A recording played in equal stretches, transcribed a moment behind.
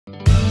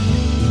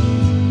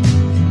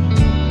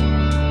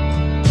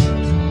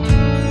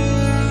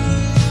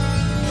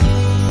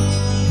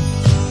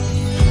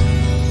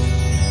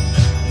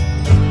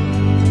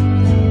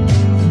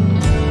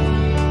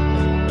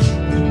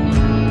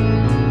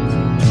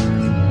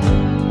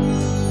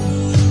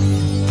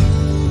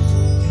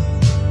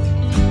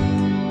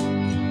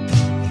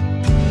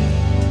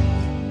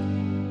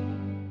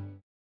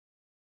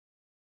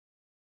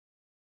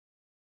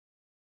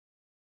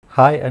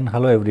Hi and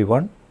hello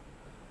everyone.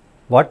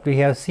 What we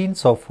have seen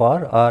so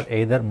far are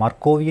either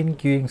Markovian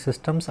queuing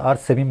systems or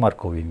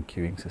semi-Markovian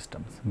queuing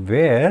systems,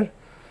 where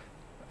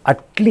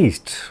at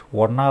least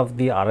one of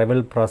the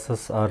arrival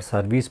process or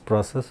service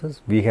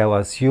processes we have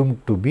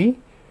assumed to be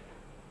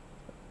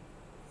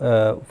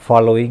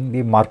following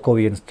the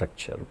Markovian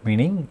structure,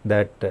 meaning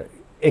that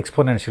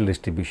exponential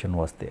distribution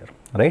was there,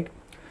 right?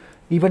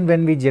 Even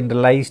when we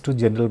generalize to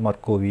general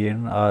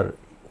Markovian, or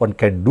one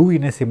can do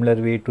in a similar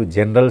way to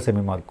general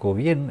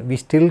semi-Markovian, we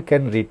still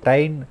can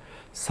retain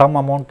some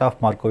amount of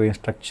Markovian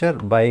structure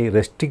by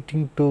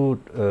restricting to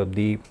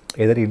the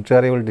either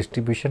inter-arrival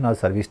distribution or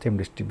service time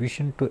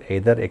distribution to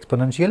either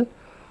exponential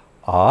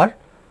or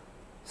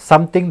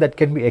something that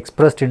can be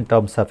expressed in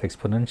terms of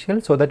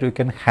exponential, so that you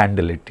can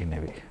handle it in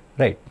a way,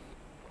 right.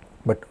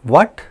 But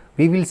what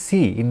we will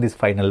see in this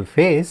final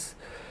phase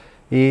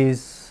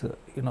is,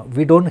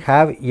 we do not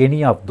have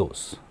any of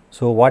those.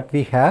 So, what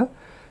we have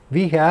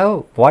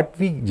what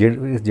we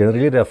is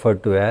generally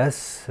referred to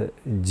as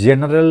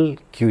general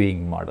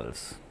queuing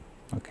models.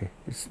 Okay,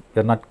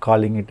 we are not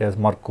calling it as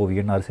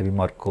Markovian or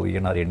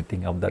semi-Markovian or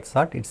anything of that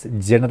sort. It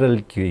is general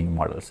queuing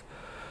models.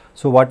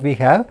 So, what we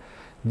have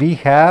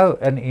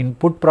an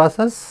input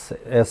process,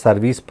 a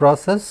service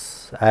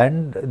process,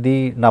 and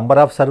the number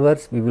of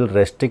servers we will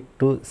restrict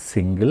to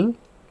single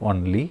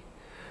only.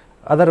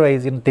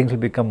 Otherwise, things will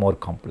become more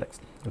complex.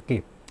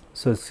 Okay,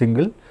 so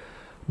single,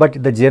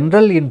 but the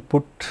general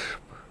input,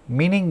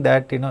 meaning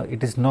that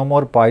it is no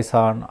more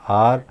Poisson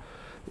or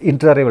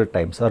inter-arrival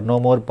times, or no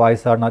more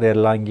Poisson or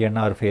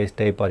Erlangian or phase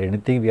type or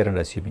anything we are not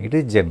assuming. It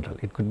is general.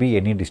 It could be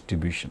any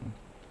distribution.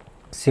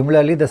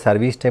 Similarly, the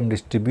service time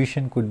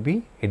distribution could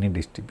be any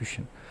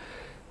distribution.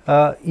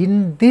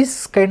 In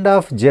this kind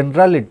of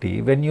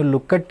generality, when you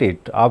look at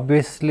it,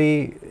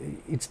 obviously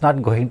it is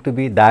not going to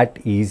be that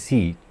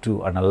easy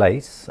to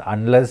analyze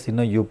unless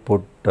you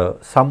put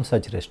some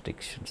such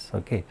restrictions.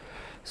 Okay.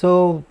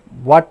 So,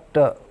 what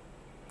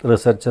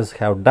researchers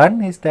have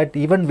done is that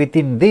even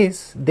within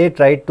this, they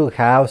try to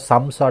have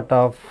some sort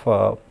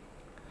of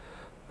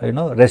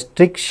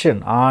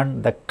restriction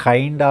on the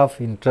kind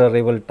of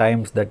inter-arrival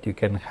times that you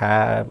can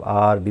have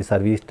or the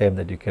service time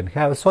that you can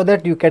have, so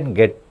that you can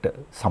get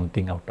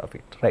something out of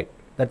it, right.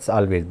 That is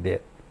always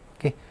there.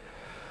 Okay.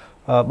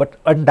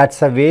 And that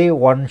is a way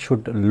one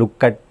should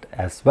look at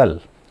as well,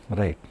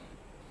 right.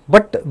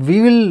 But we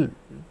will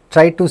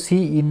try to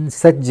see in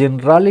such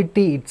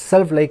generality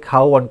itself, like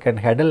how one can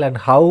handle and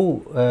how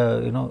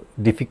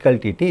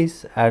difficult it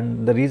is,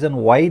 and the reason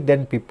why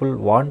then people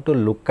want to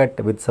look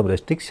at with some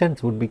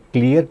restrictions would be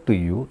clear to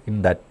you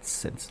in that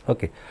sense.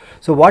 Okay.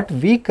 So, what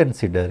we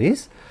consider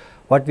is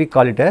what we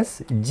call it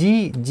as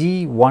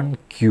GG1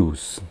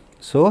 queues.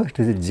 So, it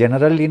is a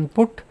general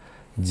input,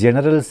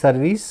 general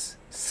service,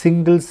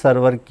 single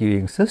server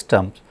queuing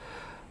systems.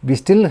 We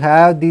still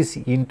have these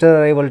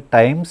inter-arrival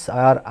times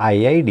are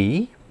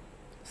IID,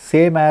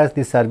 same as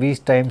the service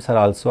times are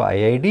also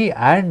IID,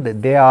 and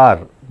they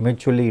are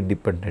mutually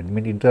independent. I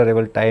mean,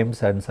 inter-arrival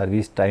times and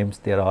service times,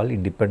 they are all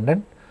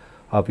independent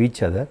of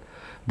each other.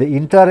 The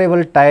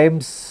inter-arrival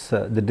times,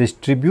 the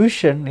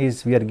distribution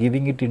is, we are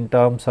giving it in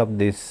terms of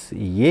this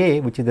A,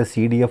 which is the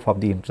CDF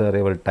of the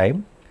inter-arrival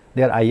time.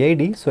 They are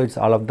IID, so it's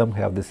all of them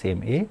have the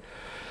same A.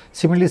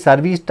 Similarly,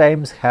 service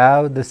times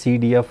have the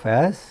CDF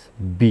as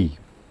B,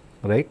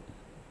 right.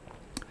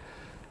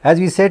 As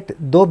we said,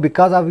 though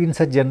because of in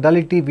such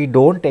generality, we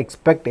do not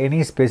expect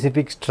any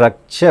specific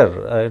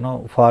structure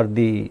for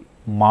the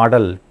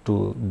model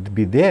to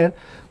be there,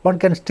 one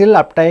can still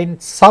obtain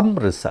some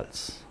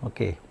results.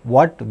 Okay.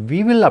 What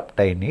we will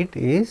obtain it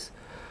is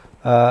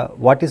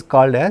what is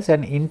called as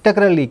an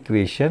integral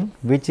equation,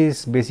 which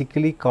is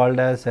basically called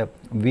as a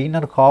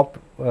Wiener-Hopf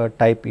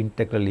type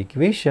integral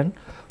equation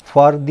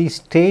for the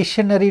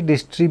stationary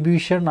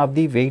distribution of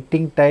the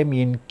waiting time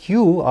in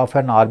queue of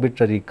an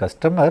arbitrary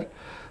customer.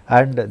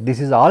 And this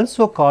is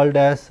also called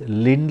as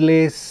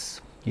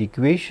Lindley's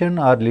equation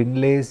or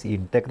Lindley's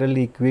integral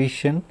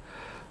equation.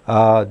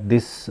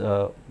 This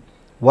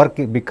work,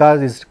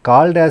 because it is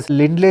called as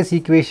Lindley's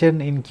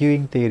equation in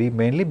queuing theory,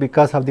 mainly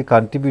because of the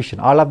contribution.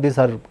 All of these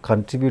are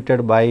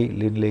contributed by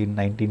Lindley in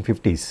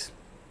 1950s.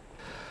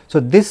 So,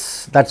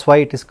 that is why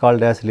it is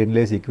called as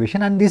Lindley's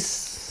equation, and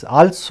this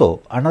also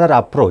another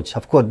approach.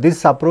 Of course,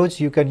 this approach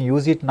you can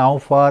use it now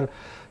for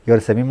your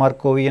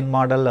semi-Markovian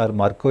model or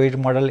Markovite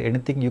model,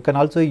 anything, you can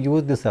also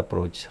use this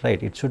approach,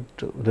 right. It should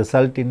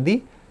result in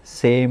the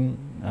same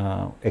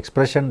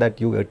expression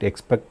that you would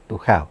expect to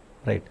have,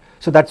 right.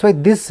 So, that is why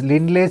this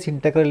Lindley's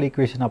integral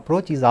equation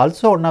approach is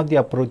also one of the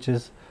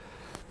approaches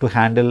to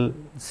handle,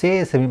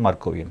 say,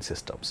 semi-Markovian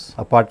systems.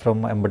 Apart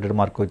from embedded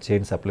Markov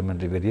chain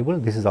supplementary variable,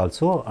 this is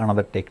also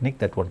another technique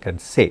that one can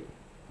say.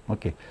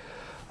 Okay.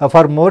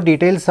 For more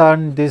details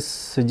on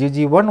this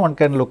GG1, one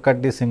can look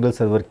at the single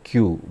server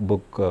queue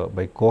book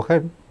by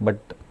Cohen, but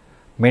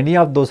many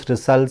of those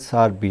results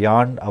are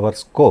beyond our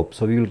scope.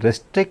 So, we will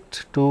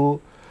restrict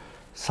to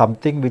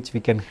something which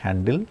we can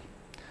handle,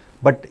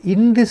 but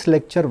in this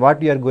lecture what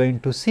we are going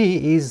to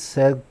see is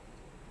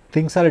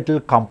things are a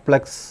little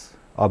complex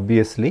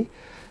obviously,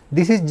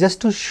 this is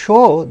just to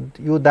show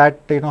you that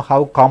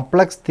how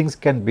complex things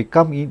can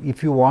become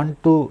if you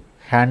want to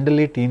handle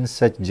it in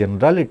such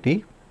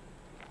generality,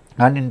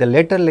 and in the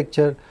later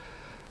lecture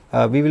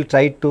we will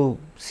try to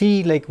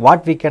see like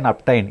what we can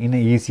obtain in a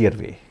easier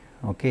way.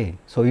 Okay.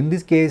 So, in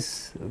this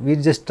case we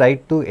just try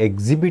to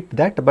exhibit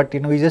that, but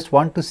we just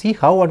want to see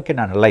how one can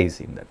analyze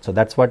in that. So,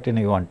 that is what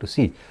you want to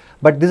see,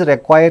 but this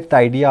requires the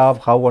idea of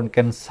how one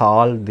can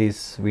solve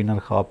this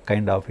Wiener-Hopf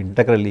kind of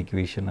integral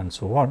equation and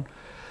so on,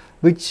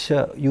 which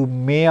you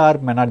may or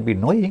may not be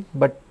knowing,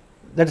 but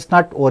let us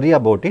not worry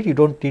about it. You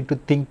do not need to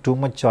think too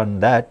much on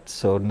that.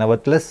 So,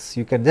 nevertheless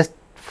you can just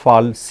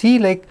see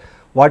like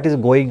what is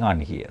going on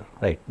here,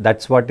 right. That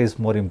is what is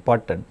more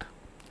important.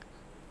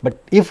 But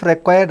if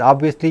required,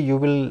 obviously you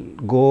will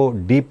go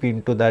deep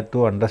into that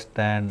to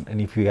understand,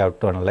 and if you have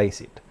to analyze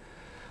it.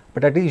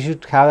 But at least you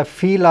should have a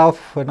feel of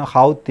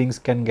how things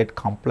can get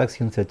complex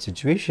in such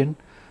situation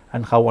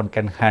and how one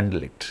can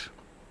handle it,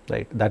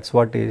 right. That is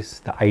what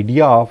is the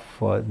idea of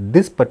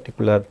this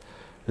particular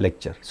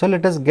lecture. So,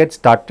 let us get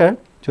started.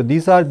 So,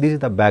 this is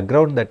the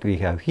background that we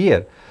have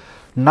here.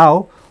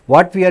 Now,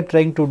 what we are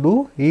trying to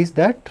do is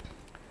that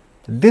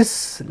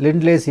this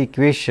Lindley's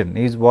equation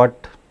is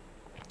what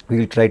we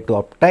will try to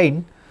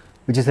obtain,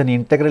 which is an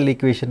integral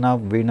equation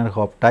of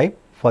Wiener-Hopf type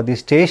for the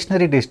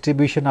stationary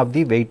distribution of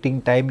the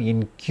waiting time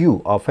in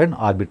queue of an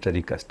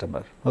arbitrary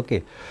customer.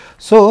 Okay.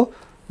 So,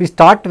 we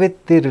start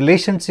with the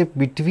relationship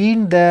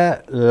between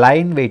the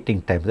line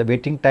waiting time, the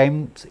waiting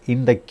times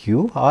in the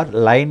queue, or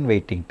line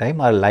waiting time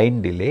or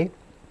line delay,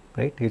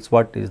 right. It is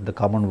what is the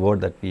common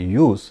word that we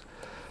use,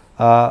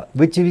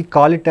 which we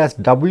call it as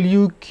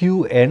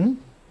WQN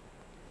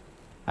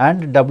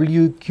and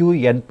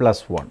WQN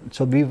plus 1.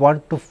 So, we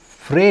want to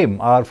frame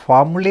or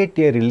formulate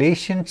a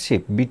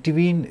relationship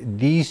between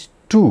these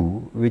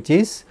two, which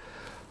is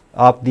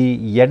of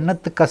the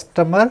nth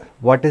customer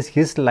what is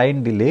his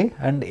line delay,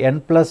 and n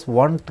plus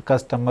 1th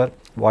customer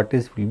what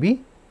is will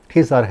be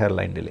his or her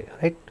line delay,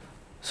 right.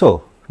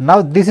 So,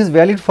 now this is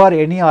valid for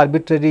any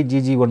arbitrary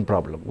GG1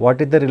 problem. What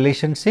is the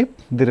relationship?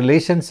 The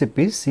relationship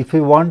is, if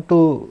we want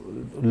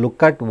to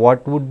look at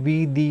what would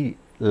be the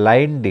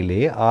line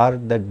delay or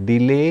the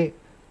delay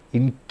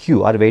in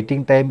queue or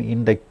waiting time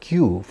in the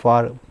queue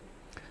for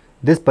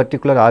this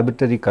particular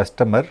arbitrary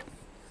customer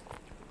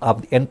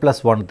of the n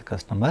plus 1th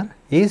customer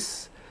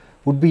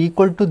would be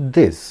equal to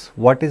this.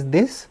 What is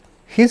this?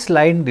 His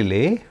line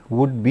delay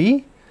would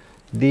be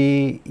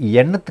the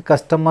nth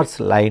customer's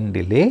line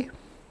delay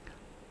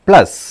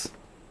plus,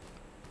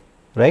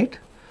 right,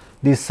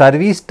 the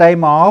service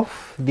time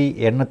of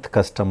the nth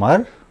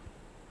customer,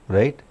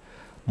 right,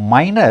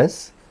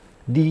 minus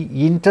the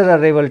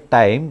inter-arrival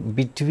time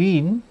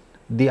between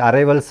the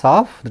arrivals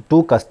of the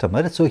two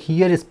customers. So,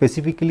 here is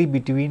specifically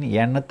between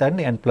nth and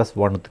n plus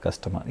 1th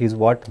customer is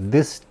what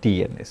this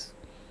Tn is,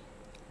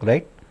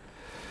 right,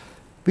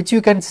 which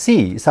you can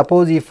see.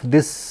 Suppose if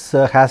this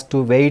has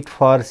to wait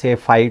for say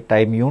 5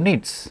 time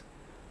units,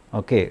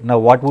 okay. Now,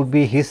 what would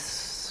be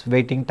his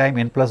waiting time,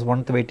 n plus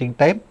 1th waiting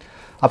time?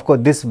 Of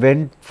course, this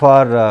went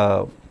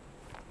for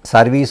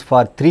service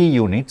for 3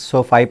 units.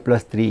 So, 5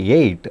 plus 3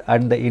 8,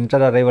 and the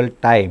inter-arrival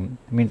time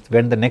means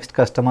when the next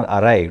customer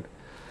arrived,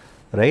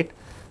 right.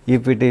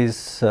 If it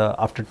is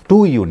after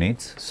 2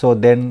 units, so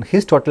then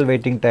his total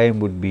waiting time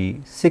would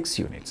be 6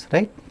 units,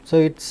 right. So,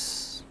 it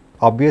is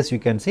obvious, you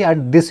can see,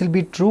 and this will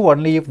be true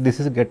only if this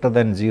is greater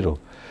than 0.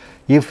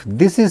 If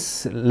this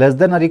is less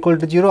than or equal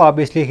to 0,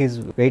 obviously his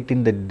wait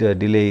in the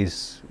delay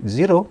is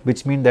 0,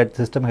 which means that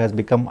system has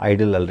become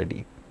idle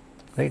already,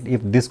 right,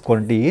 if this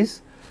quantity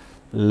is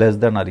less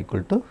than or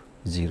equal to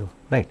 0,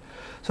 right.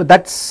 So,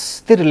 that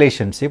is the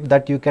relationship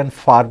that you can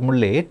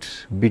formulate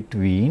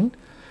between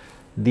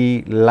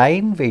the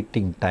line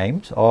waiting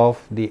times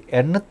of the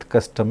nth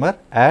customer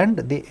and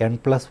the n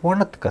plus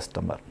 1th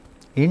customer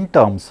in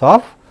terms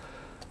of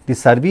the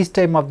service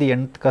time of the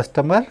nth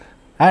customer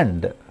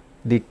and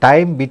the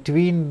time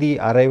between the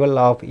arrival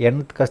of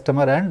nth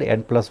customer and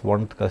n plus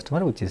 1th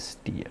customer, which is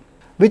Tn,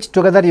 which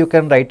together you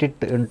can write it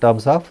in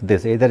terms of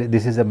this, either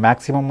this is a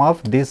maximum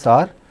of this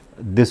or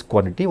this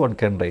quantity, one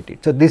can write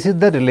it. So, this is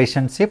the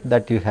relationship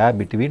that you have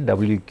between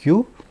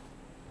WQ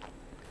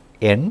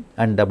n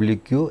and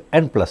WQ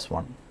n plus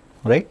 1,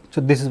 right.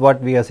 So, this is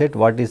what we have said,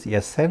 what is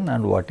Sn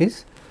and what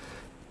is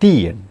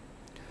Tn.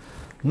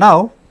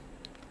 Now,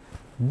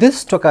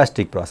 this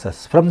stochastic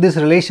process from this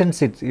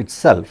relationship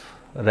itself,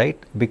 right,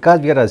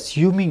 because we are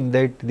assuming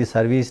that the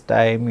service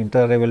time,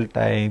 inter-arrival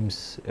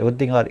times,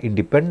 everything are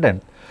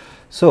independent.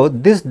 So,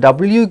 this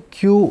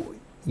WQN,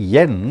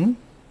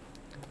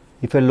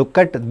 if I look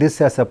at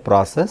this as a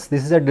process,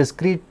 this is a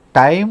discrete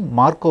time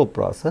Markov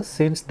process,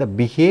 since the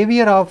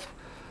behavior of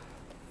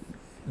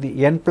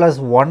the n plus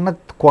 1th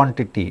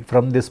quantity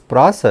from this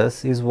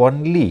process is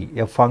only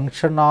a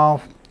function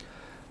of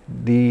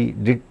the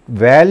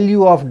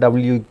value of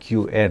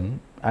WQN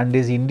and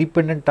is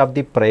independent of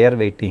the prior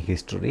waiting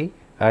history,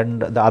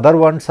 and the other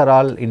ones are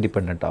all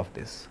independent of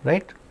this,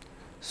 right.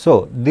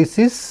 So, this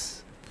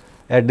is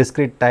a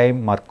discrete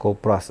time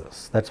Markov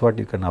process, that is what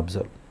you can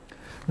observe.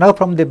 Now,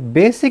 from the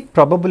basic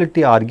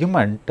probability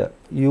argument,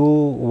 you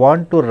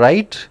want to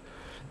write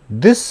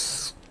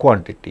this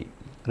quantity,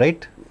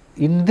 right.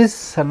 In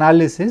this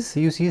analysis,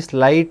 you see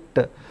slight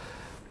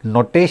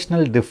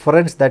notational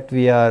difference that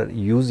we are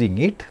using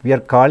it. We are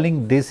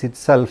calling this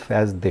itself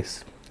as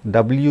this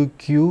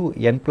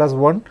WQ n plus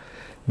 1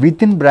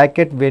 within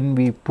bracket. When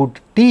we put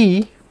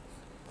T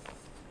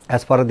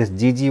as far as this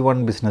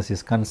GG1 business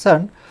is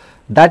concerned,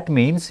 that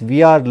means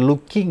we are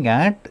looking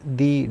at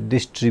the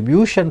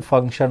distribution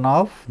function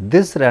of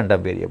this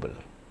random variable.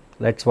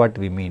 That is what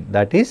we mean.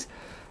 That is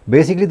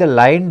basically the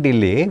line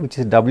delay, which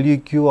is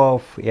WQ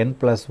of n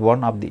plus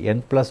 1 of the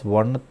n plus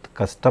 1th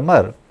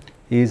customer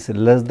is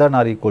less than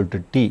or equal to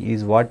T,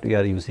 is what we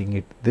are using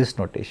it this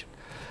notation.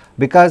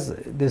 Because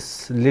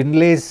this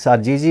Lindley's or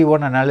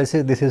GG1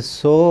 analysis, this is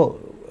so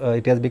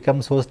it has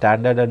become so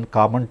standard and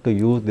common to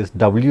use this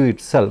W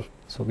itself.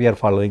 So, we are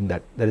following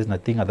that. There is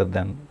nothing other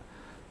than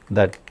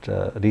that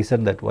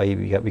reason that why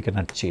we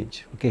cannot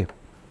change. Okay.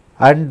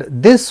 And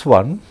this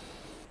one,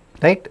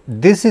 right,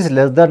 this is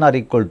less than or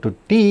equal to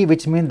T,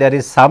 which means there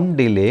is some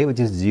delay which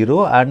is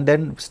 0 and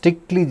then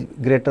strictly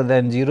greater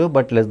than 0,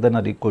 but less than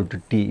or equal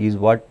to T is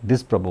what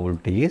this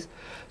probability is.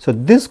 So,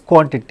 this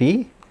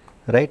quantity,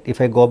 right, if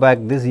I go back,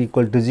 this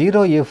equal to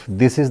 0 if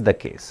this is the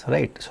case,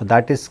 right. So,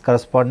 that is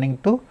corresponding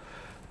to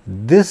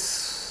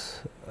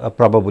this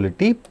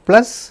probability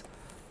plus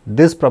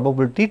this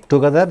probability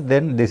together,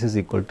 then this is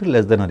equal to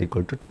less than or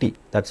equal to T.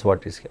 That is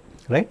what is here,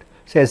 right.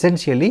 So,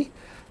 essentially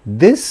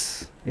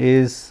this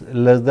is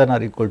less than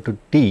or equal to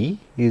T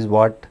is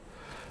what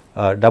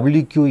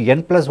WQ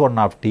n plus 1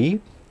 of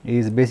T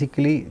is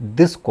basically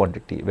this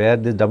quantity, where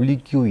this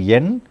WQ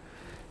n,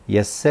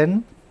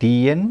 Sn,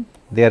 Tn,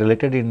 they are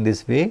related in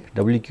this way.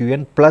 WQ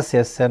n plus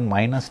Sn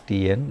minus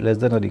Tn less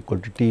than or equal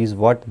to T is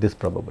what this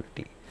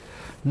probability.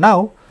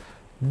 Now,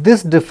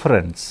 this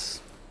difference,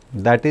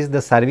 that is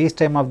the service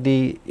time of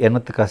the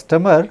nth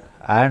customer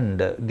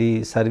and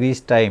the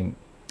service time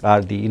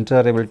or the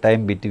interval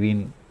time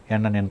between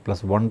n and n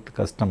plus 1th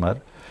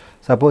customer.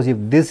 Suppose if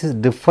this is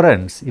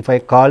difference, if I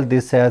call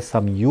this as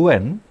some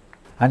un,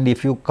 and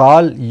if you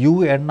call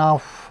un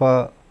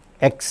of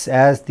x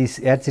as its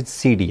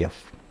CDF,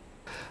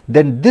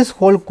 then this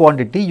whole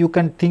quantity you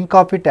can think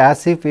of it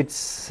as if it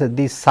is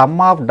the sum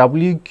of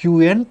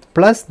WQN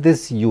plus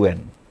this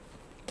un,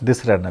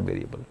 this random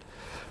variable.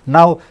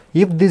 Now,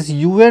 if this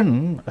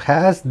un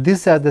has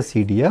this as the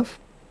CDF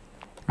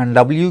and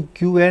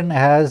WQN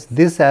has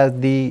this as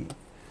the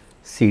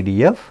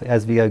CDF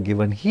as we are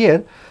given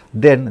here,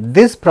 then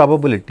this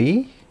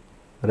probability,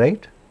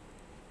 right,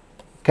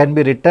 can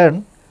be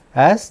written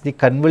as the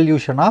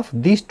convolution of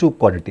these two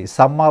quantities,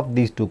 sum of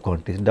these two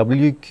quantities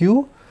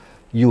WQ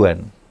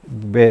un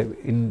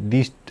in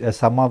these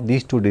sum of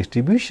these two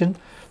distribution.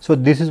 So,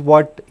 this is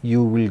what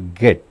you will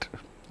get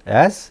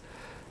as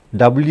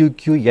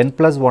WQ n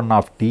plus 1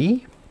 of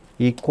T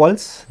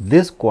equals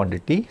this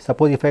quantity.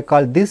 Suppose if I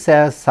call this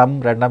as some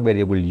random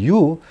variable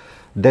u,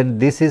 then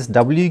this is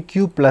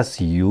WQ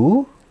plus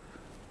u,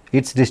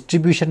 its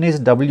distribution is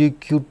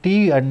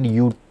WQT and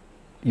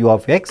u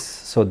of x.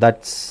 So,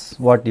 that is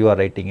what you are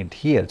writing it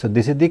here. So,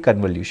 this is the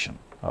convolution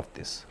of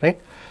this,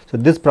 right. So,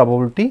 this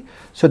probability.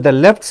 So, the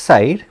left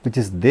side, which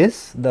is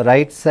this, the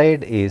right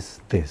side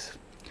is this.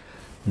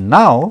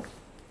 Now,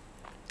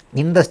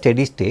 in the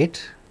steady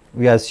state,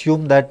 we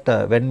assume that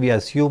when we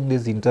assume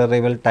these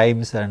interarrival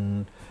times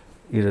and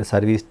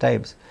service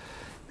times,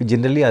 we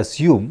generally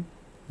assume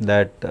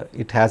that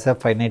it has a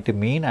finite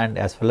mean and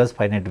as well as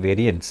finite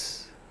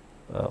variance.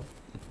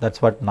 That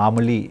is what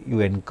normally you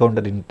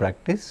encounter in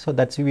practice. So,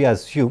 that is we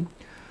assume,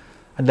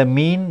 and the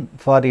mean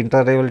for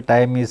interarrival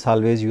time is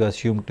always you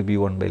assume to be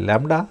 1 by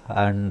lambda,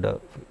 and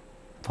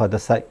for the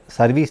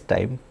service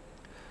time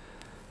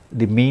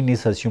the mean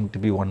is assumed to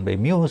be 1 by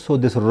mu. So,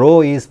 this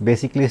rho is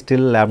basically still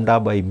lambda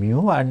by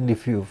mu, and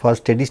if you for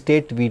steady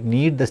state we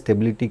need the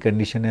stability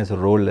condition as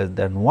rho less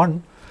than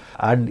 1,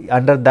 and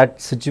under that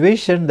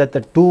situation that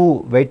the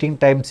two waiting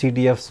time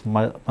CDFs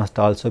must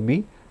also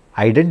be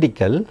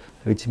identical,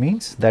 which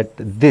means that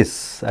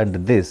this and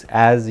this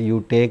as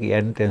you take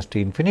n tends to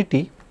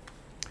infinity,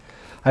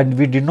 and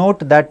we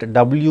denote that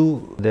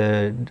W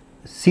the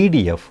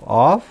CDF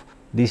of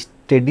the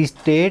steady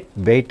state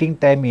waiting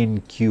time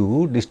in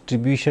Q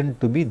distribution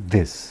to be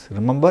this.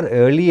 Remember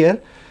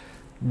earlier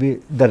the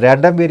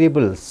random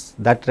variables,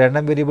 that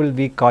random variable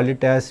we call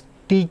it as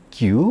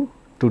TQ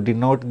to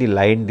denote the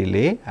line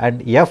delay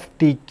and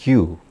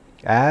FTQ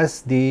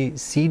as the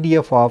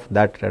CDF of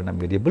that random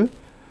variable,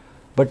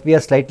 but we are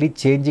slightly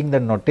changing the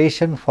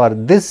notation for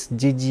this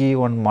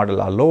GG1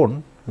 model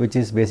alone, which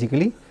is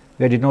basically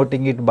we are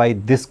denoting it by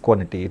this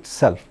quantity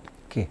itself.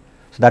 Okay.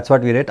 So, that is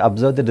what we write.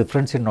 Observe the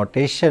difference in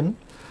notation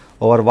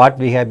over what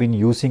we have been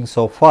using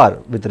so far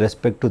with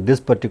respect to this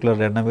particular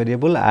random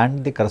variable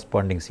and the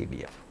corresponding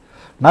CDF.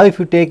 Now, if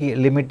you take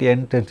limit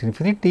n tends to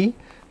infinity,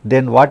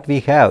 then what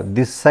we have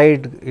this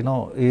side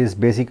is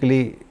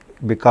basically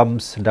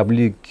becomes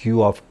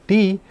WQ of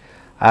T,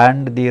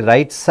 and the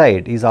right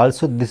side is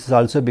also, this is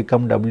also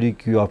become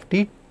WQ of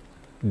T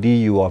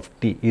du of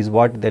t is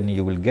what then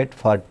you will get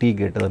for t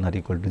greater than or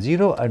equal to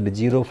 0 and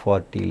 0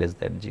 for t less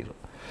than 0.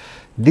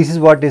 This is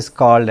what is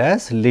called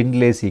as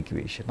Lindley's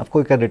equation. Of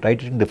course, you can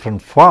write it in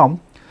different form.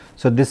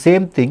 So, the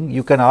same thing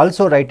you can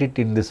also write it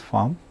in this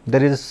form.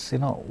 There is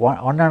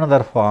one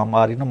another form,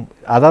 or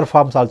other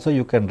forms also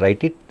you can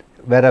write it,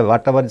 wherever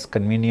whatever is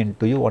convenient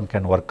to you, one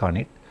can work on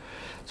it.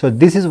 So,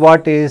 this is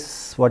what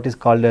is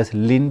called as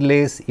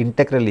Lindley's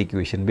integral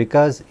equation,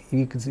 because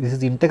this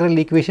is integral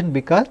equation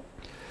because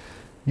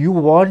you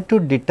want to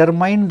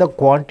determine the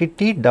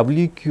quantity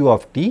Wq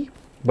of t,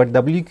 but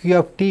Wq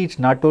of t is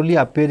not only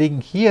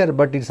appearing here,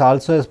 but it is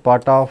also as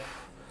part of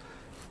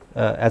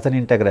as an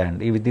integrand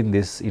within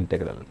this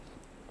integral,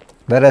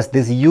 whereas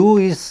this u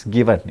is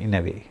given in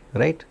a way,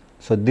 right.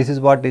 So, this is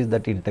what is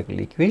that integral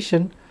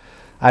equation,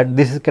 and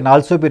this can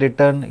also be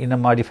written in a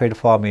modified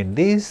form in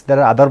this. There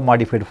are other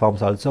modified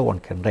forms also one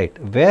can write,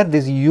 where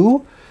this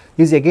u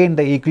is again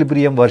the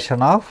equilibrium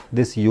version of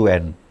this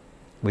un,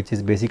 which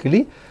is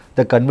basically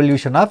the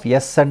convolution of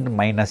s and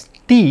minus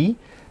t,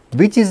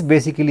 which is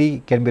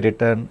basically can be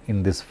written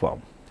in this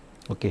form.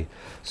 Okay.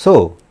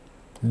 So,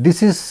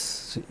 this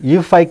is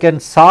if I can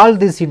solve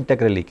this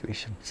integral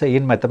equation. So,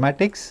 in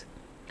mathematics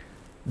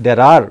there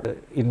are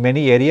in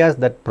many areas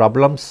that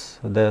problems,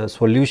 the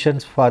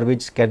solutions for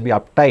which can be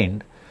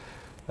obtained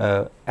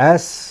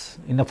as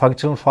in a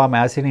functional form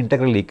as in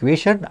integral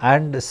equation,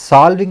 and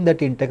solving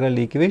that integral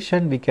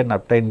equation we can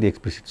obtain the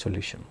explicit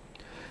solution.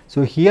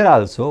 So, here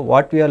also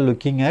what we are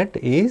looking at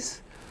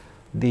is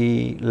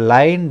the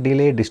line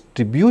delay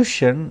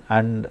distribution,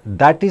 and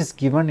that is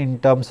given in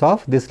terms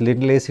of this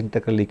Lindley's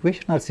integral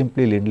equation, or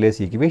simply Lindley's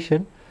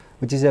equation,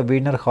 which is a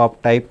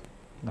Wiener-Hopf type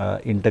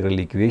integral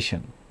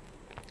equation.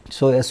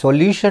 So, a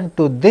solution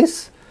to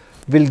this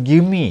will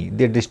give me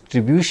the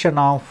distribution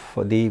of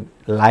the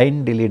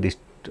line delay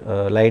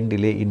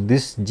in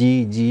this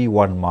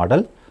G1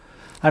 model,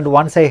 and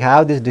once I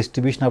have this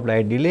distribution of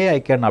line delay, I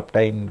can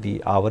obtain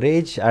the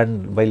average,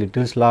 and by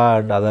Little's law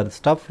and other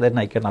stuff, then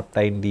I can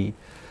obtain the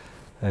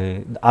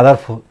other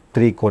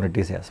three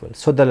quantities as well.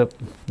 So,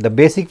 the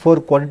basic four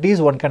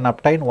quantities one can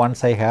obtain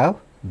once I have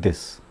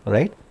this,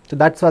 right. So,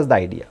 that was the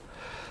idea.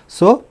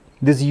 So,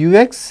 this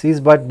ux is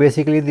but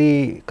basically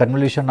the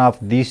convolution of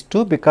these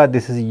two, because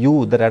this is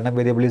u, the random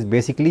variable is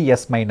basically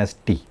s minus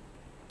t.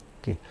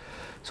 Okay.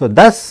 So,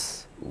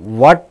 thus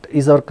what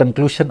is our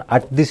conclusion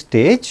at this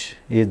stage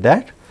is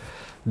that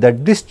the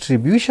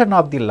distribution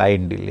of the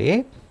line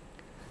delay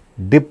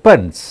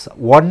depends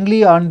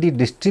only on the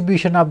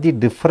distribution of the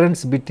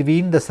difference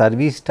between the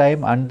service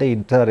time and the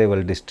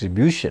interval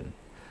distribution,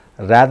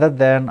 rather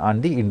than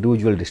on the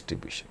individual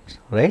distributions,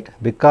 right,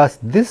 because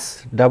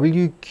this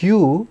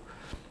Wq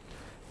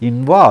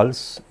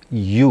involves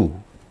u,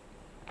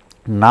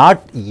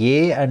 not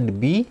a and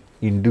b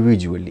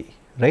individually,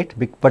 right,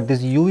 but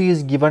this u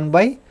is given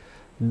by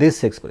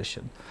this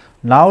expression.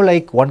 Now,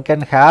 like one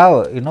can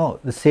have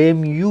the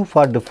same u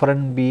for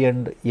different b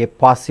and a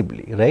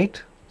possibly,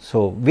 right.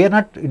 So, we are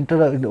not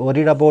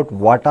worried about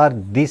what are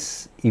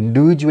this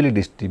individually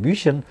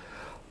distribution.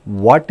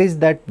 What is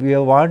that we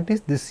want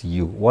is this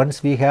u.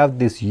 Once we have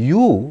this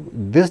u,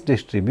 this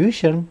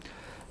distribution,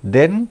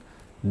 then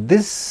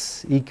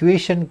this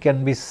equation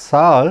can be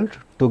solved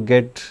to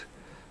get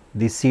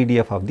the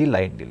CDF of the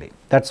line delay.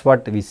 That is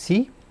what we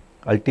see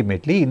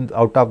ultimately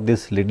out of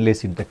this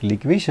Lindley's integral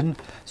equation.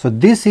 So,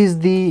 this is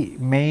the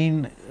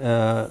main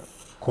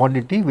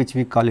quantity which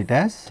we call it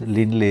as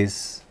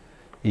Lindley's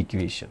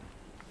equation,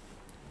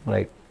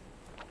 right.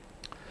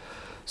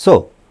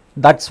 So,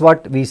 that is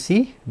what we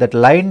see, that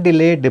line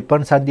delay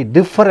depends on the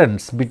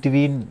difference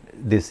between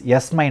this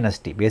s minus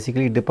t,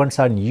 basically it depends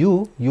on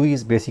u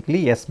is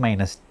basically s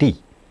minus t,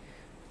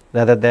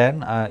 rather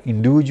than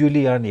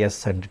individually on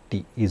s and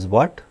t is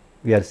what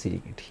we are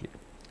seeing it here.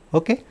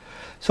 Okay.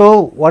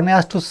 So, one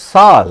has to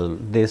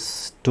solve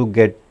this to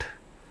get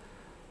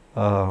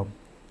the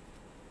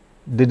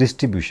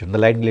distribution, the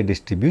line delay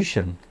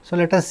distribution. So,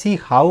 let us see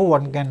how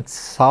one can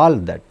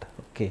solve that.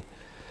 Okay.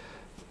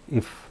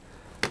 If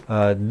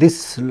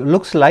this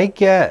looks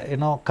like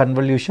a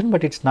convolution,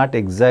 but it is not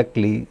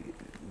exactly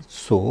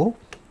so,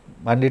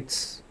 and it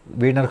is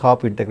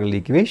Wiener-Hopf integral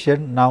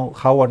equation. Now,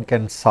 how one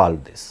can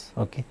solve this?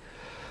 Okay.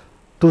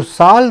 To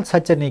solve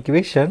such an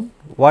equation,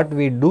 what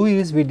we do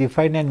is we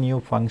define a new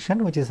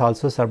function, which is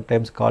also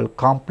sometimes called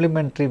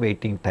complementary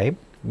waiting time,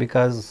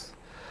 because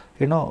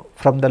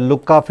from the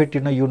look of it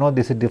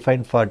this is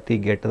defined for t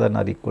greater than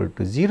or equal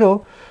to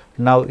 0.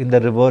 Now, in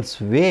the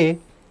reverse way,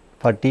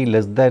 for t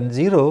less than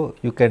 0,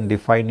 you can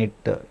define it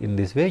in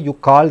this way. You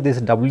call this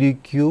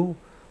Wq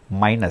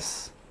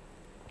minus.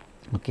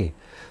 Okay.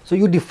 So,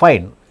 you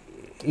define,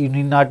 you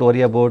need not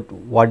worry about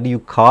what do you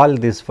call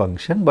this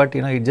function, but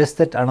it's just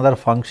that another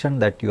function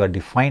that you are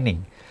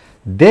defining.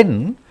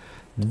 Then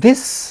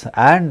this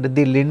and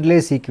the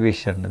Lindley's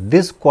equation,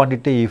 this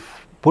quantity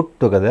if put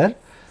together,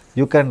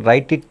 you can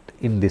write it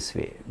in this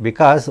way,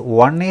 because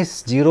one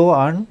is 0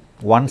 on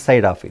one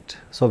side of it.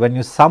 So, when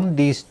you sum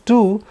these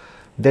two,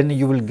 then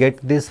you will get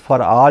this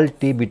for all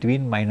t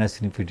between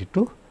minus infinity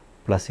to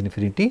plus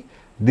infinity.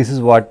 this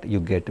is what you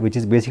get, which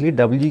is basically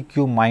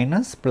WQ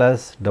minus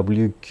plus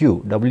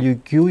WQ.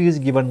 WQ is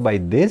given by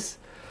this,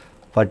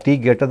 for t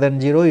greater than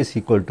 0 is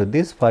equal to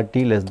this, for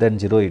t less than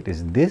 0 it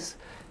is this,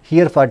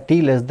 here for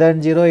t less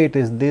than 0 it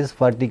is this,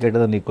 for t greater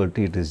than or equal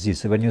to it is this.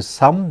 So, when you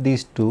sum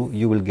these two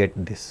you will get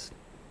this.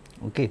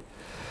 Okay.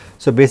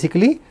 So,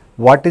 basically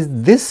what is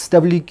this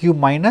WQ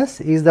minus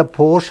is the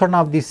portion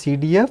of the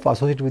CDF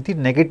associated with the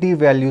negative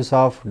values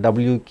of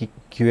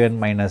WQN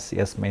minus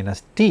S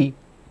minus T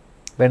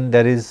when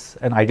there is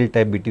an idle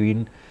time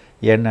between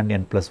n and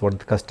n plus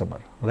 1th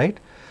customer, right.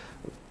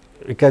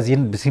 Because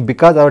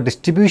because our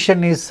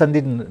distribution is on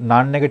the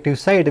non-negative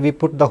side, we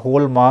put the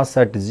whole mass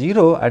at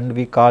 0 and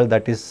we call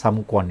that is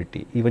some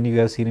quantity. Even you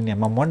have seen in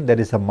MM1 there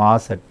is a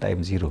mass at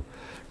time 0.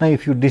 Now,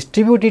 if you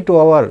distribute it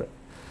to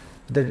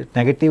the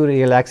negative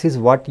real axis,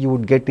 what you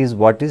would get is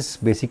what is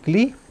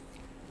basically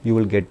you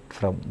will get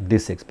from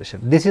this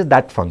expression. This is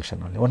that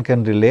function only, one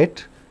can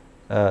relate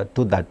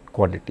to that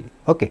quantity.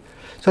 Okay.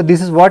 So,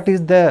 this is what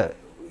is the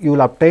you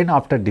will obtain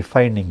after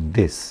defining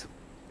this.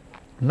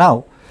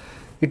 Now,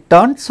 it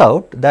turns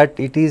out that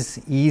it is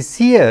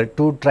easier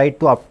to try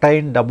to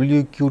obtain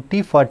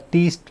WQT for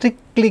t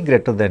strictly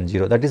greater than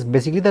 0, that is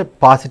basically the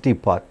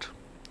positive part.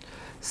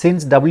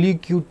 Since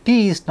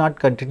WQT is not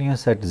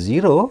continuous at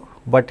 0,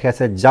 but has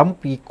a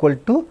jump equal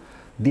to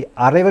the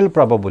arrival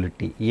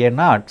probability A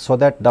naught, so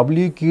that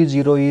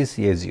WQ0 is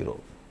A0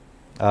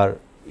 or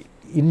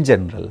in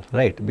general,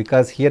 right,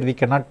 because here we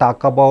cannot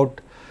talk about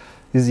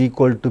is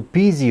equal to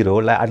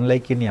P0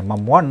 unlike in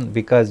MM1,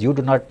 because you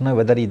do not know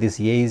whether this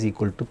A is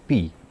equal to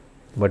P,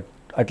 but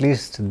at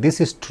least this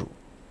is true.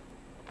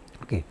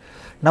 Okay.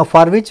 Now,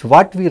 for which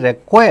what we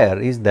require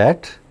is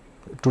that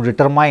to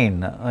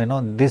determine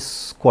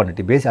this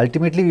quantity base,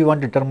 ultimately we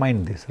want to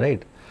determine this,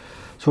 right.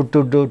 So,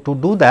 to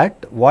do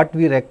that what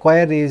we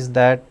require is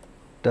that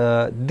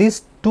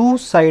these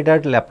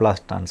two-sided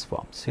Laplace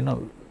transforms,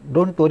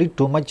 do not worry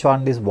too much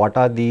on this, what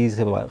are these,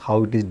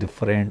 how it is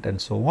different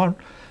and so on.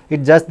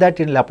 It is just that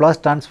in Laplace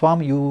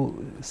transform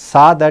you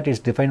saw that it is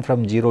defined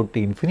from 0 to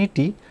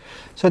infinity.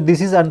 So,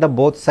 this is under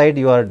both sides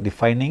you are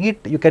defining it.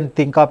 You can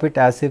think of it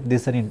as if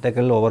this is an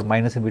integral over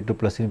minus infinity to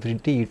plus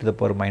infinity e to the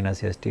power minus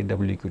st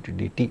WQT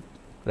dt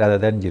rather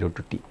than 0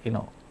 to t,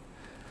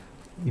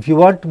 If you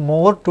want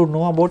more to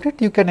know about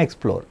it, you can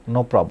explore,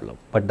 no problem,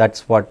 but that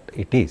is what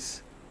it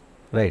is,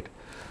 right.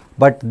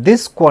 But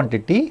this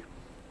quantity,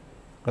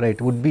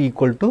 right, would be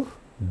equal to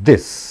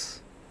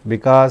this,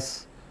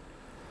 because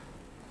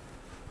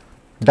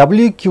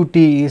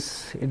WQT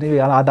is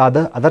on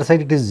the other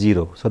side it is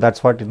 0. So, that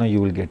is what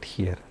you will get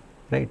here,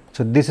 right.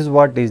 So, this is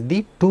what is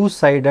the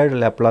two-sided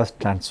Laplace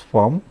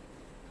transform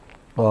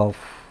of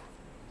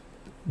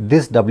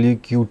this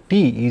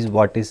WQT is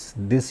what is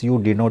this you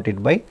denote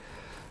it by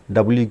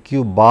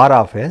WQ bar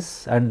of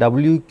S, and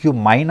WQ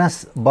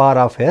minus bar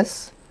of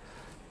S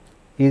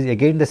is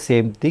again the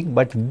same thing,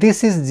 but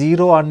this is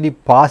 0 on the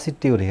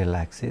positive real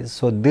axis.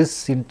 So,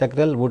 this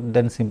integral would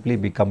then simply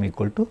become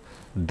equal to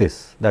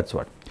this, that is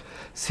what.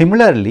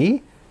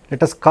 Similarly,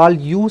 let us call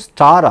u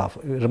star of,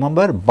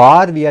 remember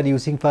bar we are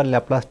using for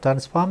Laplace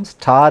transform,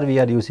 star we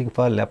are using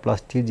for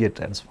Laplace TJ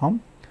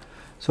transform.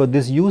 So,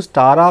 this u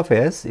star of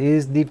S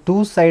is the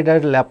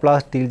two-sided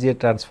Laplace TJ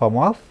transform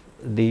of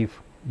the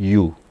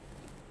u,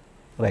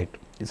 right.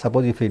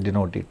 Suppose if we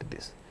denote it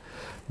this.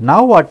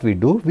 Now, what we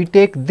do, we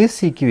take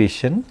this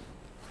equation,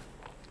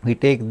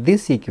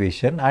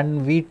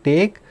 and we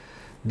take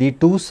the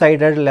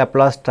two-sided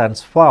Laplace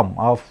transform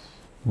of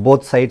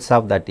both sides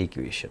of that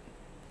equation.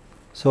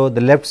 So,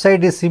 the left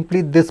side is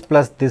simply this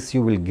plus this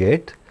you will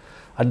get,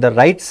 and the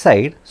right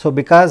side. So,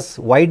 because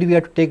why do we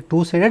have to take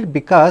two-sided?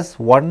 Because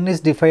one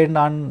is defined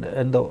on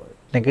the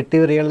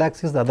negative real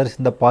axis, the other is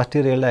in the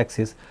positive real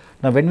axis.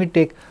 Now, when we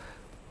take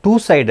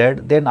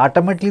two-sided, then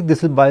automatically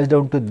this will boils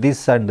down to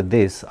this and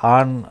this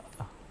on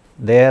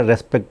their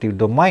respective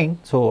domain.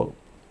 So,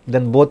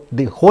 then both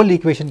the whole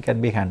equation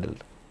can be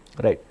handled,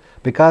 right,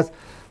 because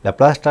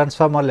Laplace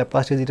transform or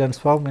Laplace TJ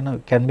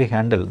transform can be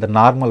handled, the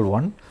normal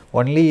one,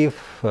 only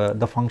if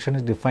the function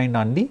is defined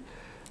on the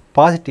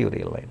positive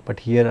real line, but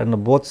here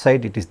on both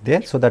side it is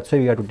there. So, that is why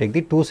we have to take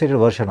the two-sided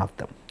version of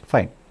them,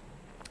 fine.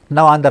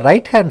 Now, on the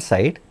right hand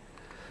side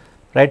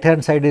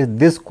is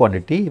this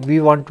quantity,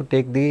 we want to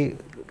take the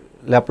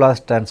Laplace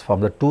transform,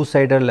 the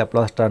two-sided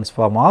Laplace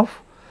transform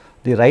of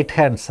the right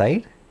hand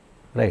side,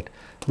 right,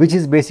 which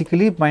is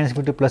basically minus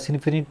infinity plus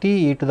infinity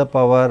e to the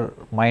power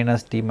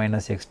minus t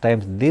minus x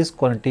times this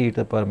quantity e to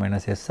the power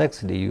minus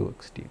sx du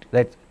x dt,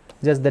 right.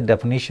 Just the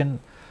definition,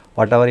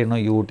 whatever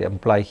you would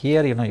employ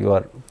here, you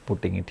are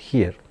putting it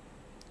here,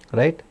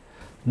 right.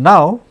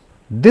 Now,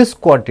 this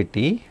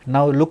quantity,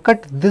 now look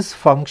at this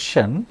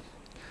function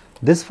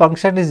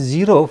is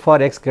 0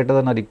 for x greater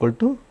than or equal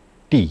to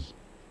t,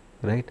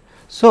 right.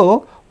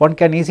 So, one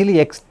can easily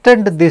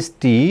extend this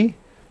t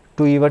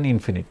to even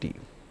infinity,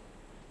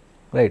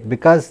 right,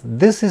 because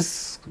this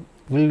is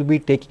will be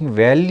taking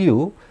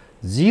value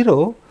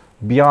 0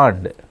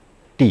 beyond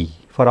t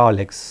for all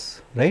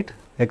x, right.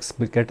 x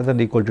greater than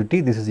or equal to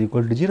t, this is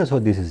equal to 0, so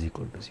this is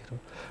equal to 0.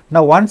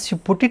 Now, once you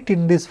put it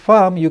in this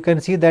form, you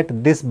can see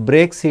that this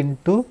breaks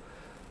into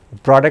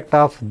product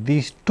of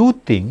these two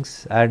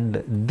things,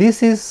 and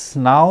this is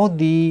now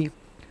the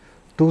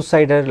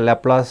two-sided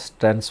Laplace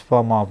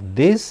transform of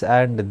this,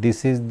 and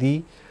this is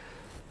the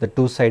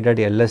two-sided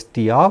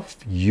LST of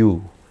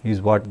u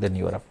is what then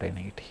you are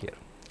obtaining it here,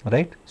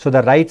 right. So,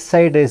 the right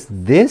side is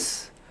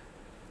this,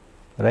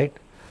 right,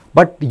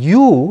 but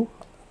u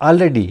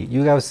already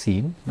you have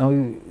seen, now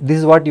this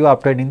is what you are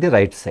obtaining the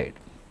right side,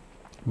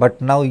 but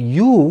now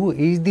u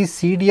is the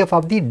CDF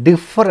of the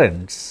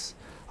difference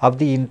of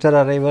the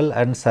inter-arrival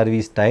and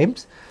service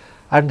times,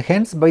 and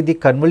hence by the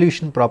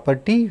convolution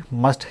property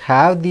must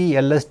have the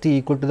LST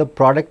equal to the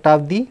product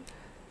of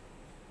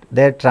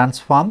their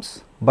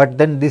transforms, but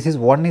then this is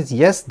one is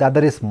yes, the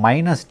other is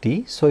minus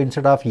t. So,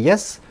 instead of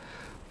yes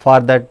for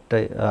that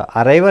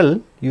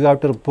arrival, you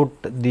have to put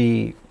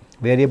the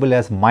variable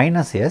as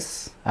minus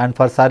s, and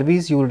for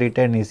service you will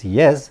return is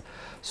yes.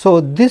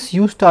 So, this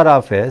u star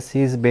of s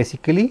is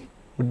basically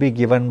would be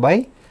given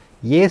by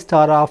a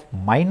star of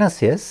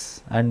minus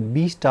s and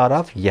b star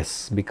of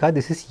s, because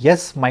this is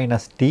s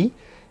minus t,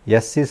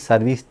 s is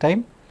service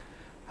time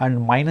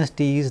and minus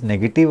t is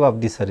negative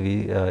of the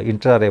service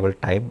inter-arrival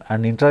time,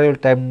 and inter-arrival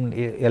time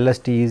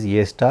LST is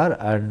a star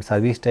and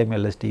service time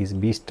LST is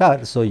b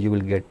star. So, you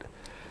will get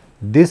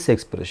this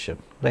expression,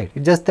 right.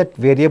 It's just that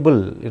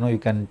variable, you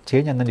can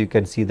change, and then you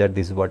can see that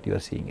this is what you are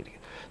seeing here.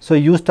 So,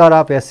 u star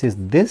of s is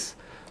this.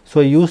 So,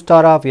 u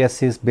star of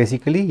s is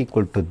basically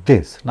equal to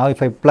this. Now,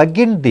 if I plug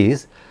in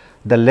this,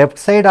 the left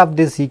side of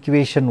this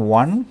equation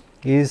 1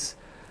 is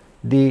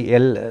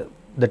the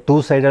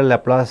two-sided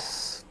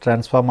Laplace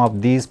transform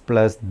of these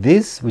plus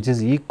this, which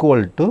is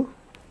equal to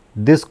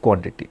this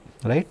quantity,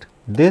 right.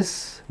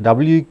 This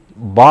w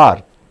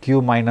bar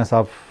q minus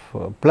of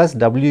plus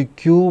w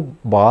q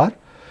bar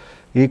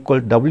equal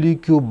w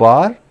q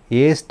bar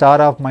a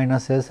star of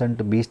minus s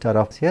and b star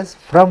of s,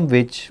 from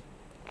which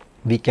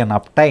we can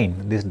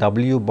obtain this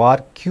w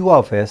bar q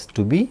of s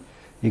to be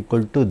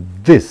equal to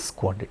this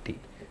quantity,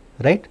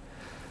 right.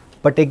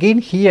 But again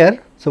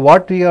here, so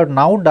what we have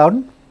now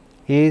done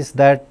is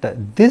that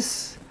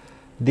this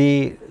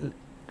the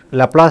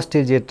Laplace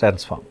stage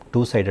transform,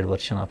 two-sided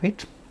version of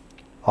it,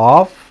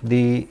 of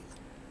the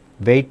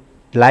weight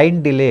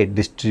line delay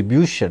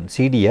distribution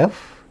CDF,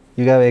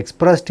 you have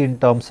expressed in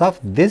terms of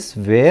this,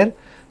 where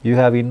you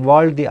have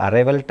involved the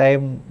arrival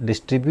time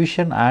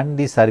distribution and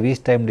the service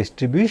time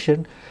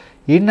distribution.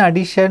 In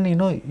addition,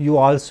 you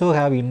also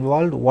have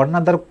involved one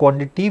other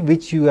quantity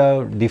which you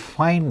have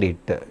defined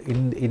it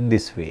in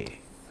this way,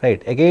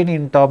 right, again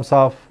in terms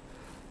of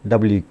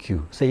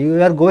WQ. So,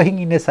 you are going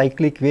in a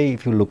cyclic way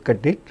if you look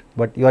at it,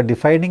 but you are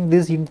defining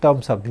this in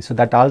terms of this. So,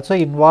 that also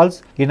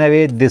involves in a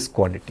way this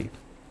quantity,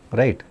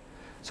 right.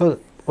 So,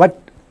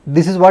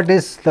 this is what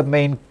is the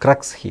main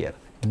crux here.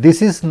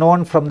 This is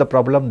known from the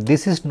problem,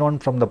 this is known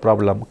from the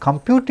problem.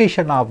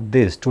 Computation of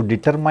this to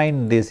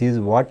determine this is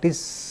what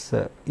is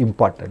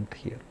important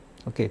here,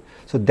 okay.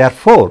 So,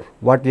 therefore,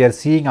 what we are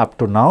seeing up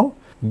to now,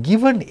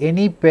 given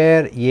any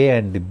pair A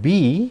and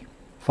B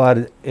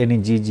for any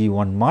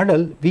GG1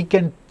 model, we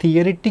can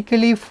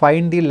theoretically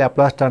find the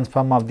Laplace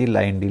transform of the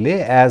line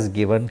delay as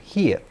given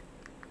here.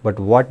 But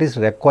what is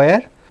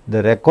required?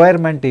 The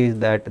requirement is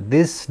that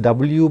this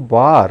W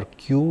bar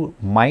Q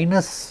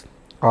minus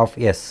of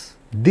S,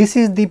 this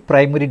is the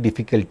primary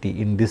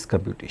difficulty in this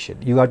computation.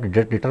 You have to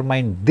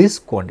determine this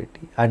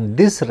quantity, and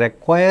this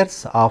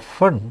requires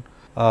often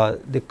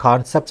the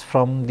concepts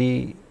from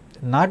the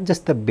not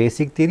just the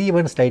basic theory,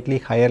 even slightly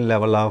higher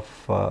level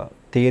of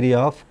theory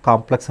of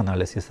complex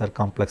analysis or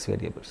complex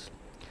variables.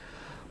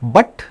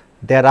 But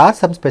there are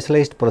some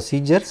specialized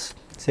procedures,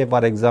 say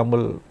for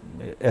example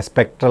a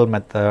spectral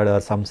method or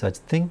some such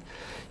thing.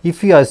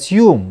 If you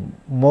assume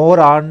more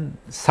on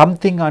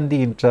something on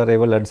the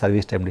inter-arrival and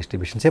service time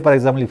distribution, say for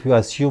example if you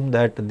assume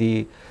that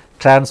the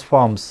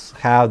transforms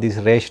have this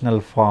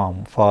rational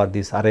form for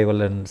this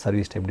arrival and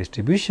service time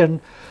distribution,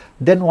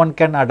 then one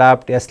can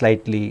adopt a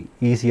slightly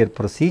easier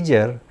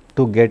procedure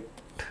to get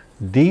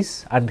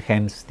these and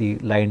hence the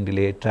line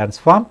delay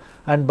transform,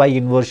 and by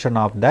inversion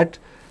of that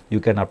you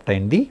can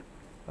obtain the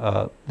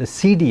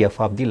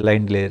CDF of the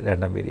line delay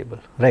random variable,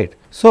 right.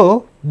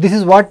 So, this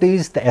is what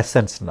is the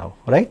essence now,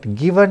 right,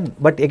 given,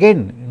 but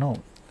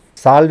again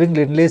solving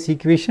Lindley's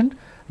equation,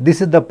 this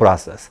is the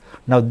process.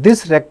 Now,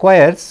 this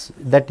requires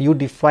that you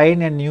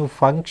define a new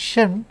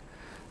function,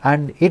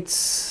 and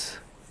its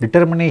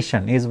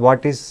determination is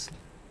what is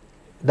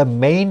the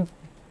main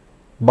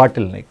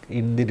bottleneck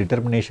in the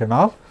determination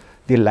of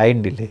the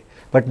line delay,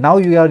 but now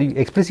you are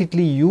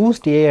explicitly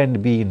used A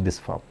and B in this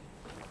form.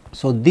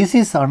 So, this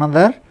is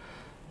another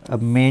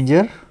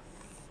major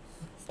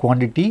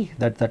quantity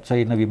that's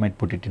why we might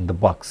put it in the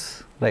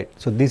box, right.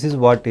 So, this is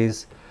what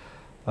is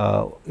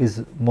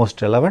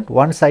most relevant.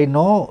 Once I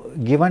know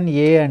given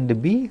A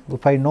and B,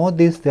 if I know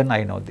this, then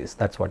I know this,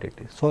 that is what it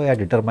is. So, I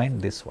determine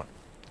this one,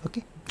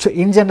 okay. So,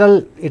 in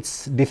general it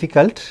is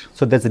difficult.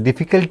 So, there is a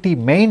difficulty,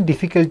 main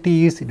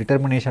difficulty is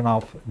determination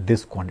of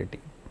this quantity.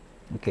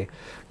 Okay.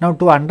 Now,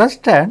 to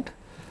understand,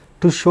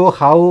 to show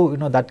how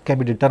that can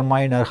be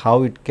determined or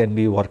how it can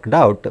be worked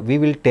out, we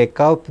will take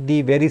up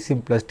the very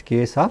simplest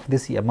case of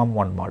this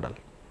MM1 model.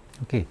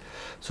 Okay.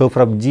 So,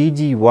 from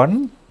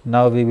GG1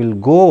 now we will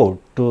go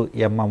to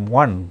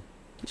MM1.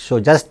 So,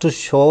 just to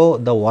show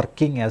the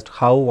working as to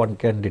how one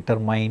can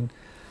determine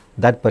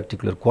that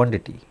particular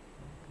quantity,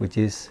 which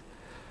is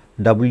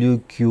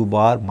WQ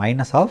bar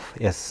minus of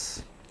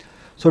S.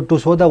 So, to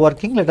show the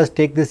working, let us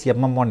take this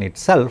MM1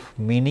 itself,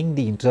 meaning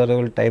the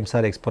inter-arrival times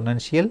are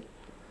exponential,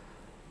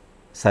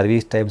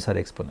 service times are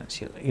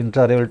exponential.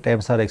 Inter-arrival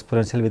times are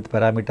exponential with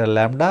parameter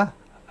lambda,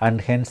 and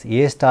hence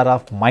A star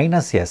of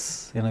minus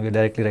S, we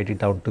directly write it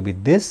down to be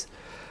this,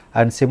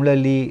 and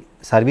similarly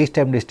service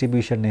time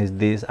distribution is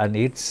this and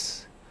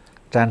its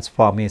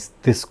transform is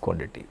this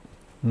quantity.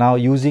 Now,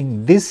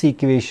 using this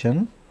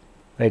equation,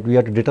 right, we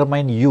have to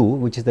determine U,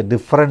 which is the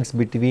difference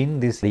between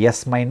this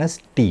S minus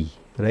T,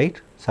 right,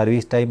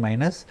 service time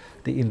minus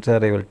the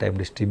inter-arrival time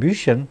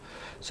distribution.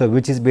 So,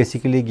 which is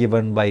basically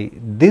given by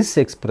this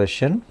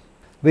expression,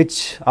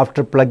 which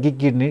after plugging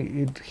in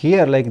it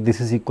here, like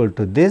this is equal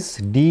to this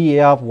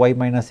dA of y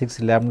minus x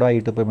lambda e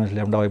to the power minus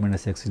lambda y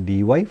minus x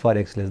dy for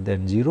x less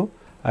than 0,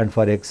 and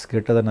for x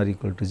greater than or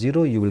equal to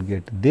 0 you will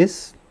get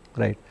this,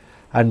 right,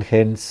 and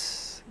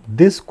hence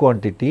this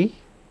quantity,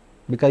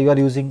 because you are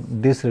using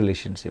this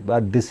relationship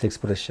or this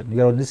expression,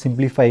 you are only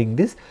simplifying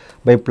this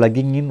by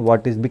plugging in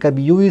what is, because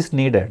U is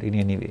needed in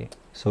any way.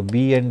 So,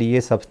 B and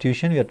A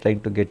substitution, we are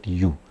trying to get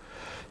U.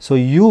 So,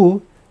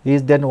 U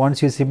is then,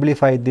 once you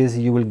simplify this,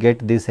 you will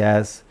get this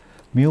as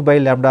mu by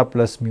lambda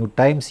plus mu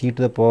times e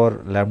to the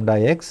power lambda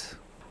x,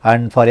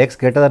 and for x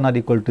greater than or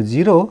equal to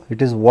 0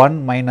 it is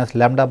 1 minus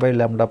lambda by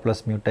lambda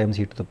plus mu times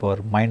e to the power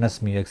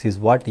minus mu x is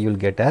what you will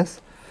get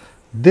as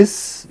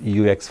this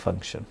ux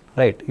function,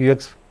 right,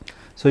 ux.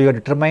 So, you have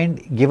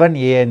determined, given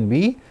A and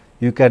B,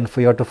 you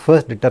have to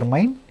first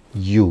determine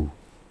U,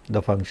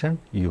 the function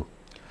U.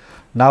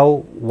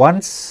 Now,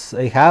 once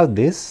I have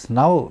this,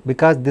 now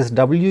because this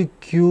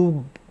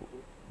WQ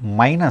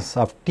minus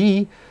of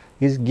T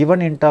is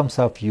given in terms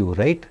of U,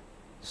 right.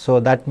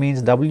 So, that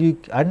means W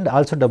and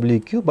also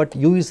WQ, but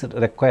U is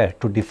required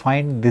to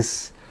define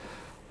this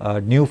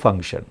new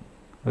function,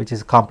 which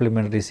is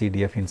complementary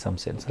CDF in some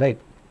sense, right.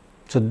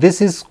 So,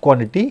 this is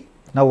quantity.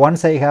 Now,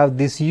 once I have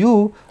this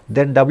U,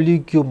 then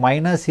WQ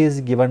minus is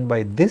given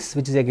by this,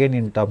 which is again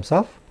in terms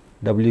of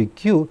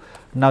WQ.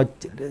 Now,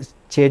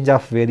 change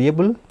of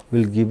variable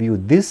will give you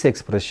this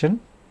expression,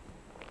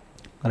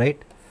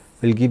 right,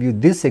 will give you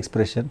this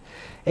expression.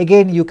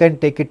 Again you can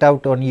take it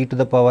out on e to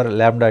the power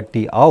lambda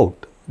t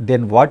out,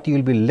 then what you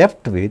will be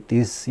left with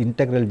is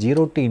integral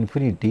 0 to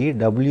infinity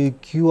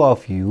WQ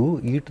of U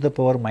e to the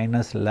power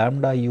minus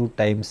lambda U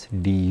times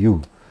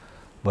du.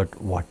 But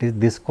what is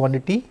this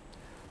quantity?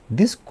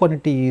 This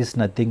quantity is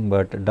nothing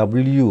but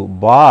W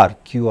bar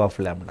Q of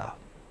lambda.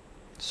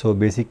 So,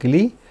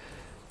 basically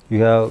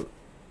you have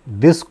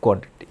this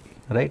quantity,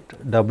 right,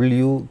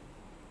 W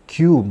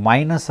Q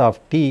minus of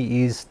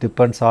T is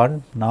depends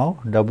on now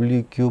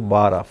WQ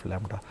bar of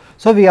lambda.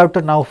 So, we have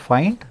to now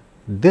find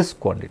this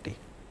quantity,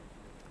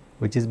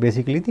 which is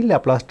basically the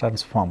Laplace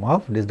transform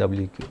of this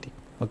WQT.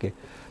 Okay.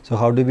 So,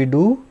 how do we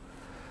do?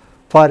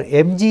 For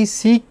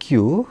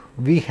MGCQ,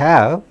 we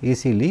have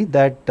easily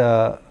that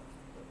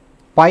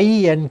pi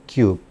n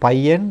q, pi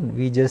n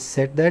we just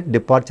said that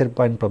departure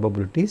point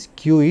probabilities,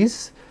 q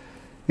is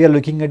we are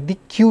looking at the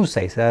q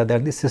size rather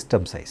than the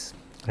system size,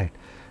 right.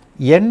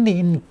 N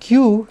in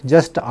q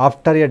just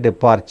after a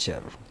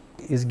departure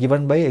is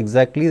given by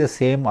exactly the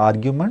same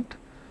argument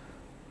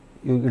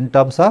in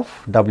terms of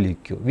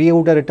WQ. We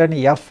would have written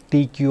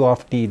FTQ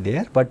of T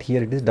there, but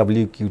here it is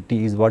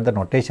WQT is what the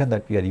notation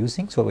that we are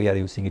using. So, we are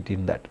using it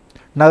in that.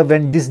 Now,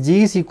 when this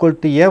G is equal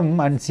to M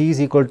and C is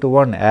equal to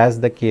 1 as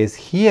the case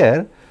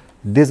here,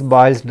 this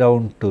boils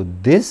down to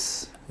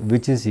this,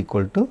 which is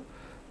equal to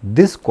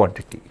this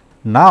quantity.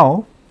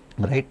 Now,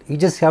 right, you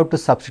just have to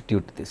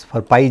substitute this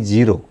for pi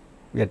 0,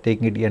 we are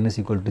taking it n is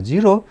equal to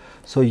 0.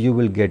 So, you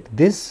will get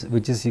this,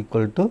 which is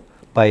equal to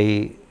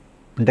by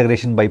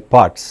integration by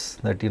parts,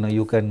 that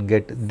you can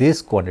get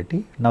this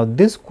quantity. Now,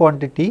 this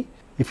quantity,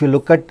 if you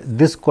look at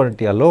this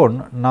quantity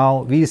alone,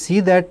 now we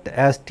see that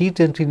as t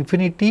tends to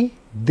infinity,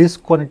 this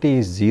quantity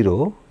is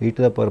 0 e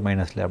to the power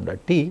minus lambda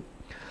t.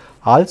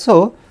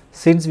 Also,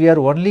 since we are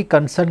only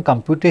concerned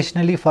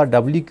computationally for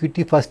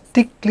WQT for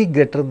strictly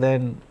greater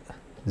than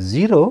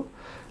 0,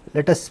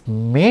 let us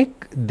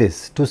make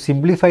this to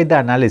simplify the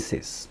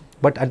analysis,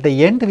 but at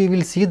the end we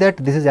will see that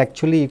this is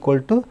actually equal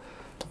to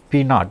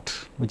P naught,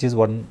 which is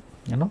 1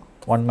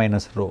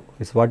 minus rho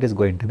is what is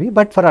going to be,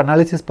 but for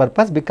analysis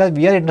purpose, because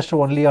we are interested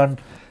only on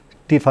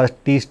t for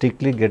t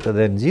strictly greater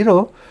than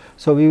 0.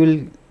 So, we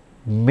will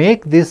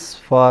make this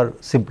for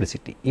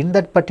simplicity. In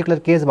that particular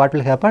case, what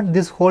will happen?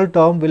 This whole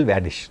term will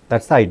vanish.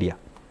 That is the idea.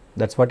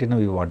 That is what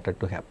we wanted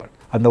to happen.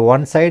 On the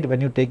one side,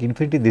 when you take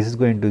infinity, this is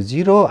going to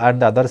 0,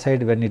 and the other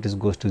side when it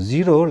goes to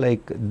 0,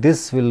 like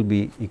this will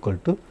be equal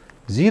to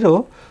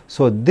 0.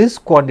 So, this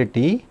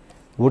quantity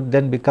would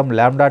then become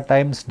lambda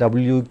times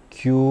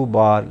WQ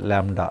bar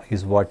lambda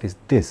is what is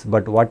this.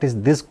 But what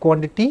is this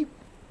quantity?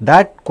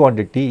 That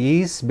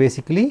quantity is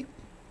basically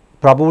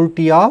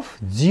probability of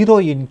 0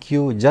 in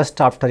Q just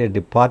after a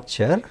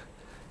departure,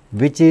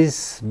 which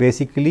is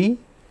basically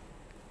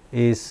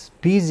is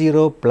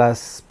P0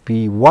 plus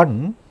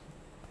P1,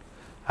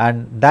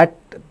 and that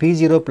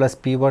P0 plus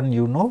P1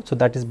 you know. So,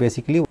 that is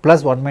basically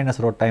plus 1 minus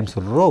rho times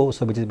rho.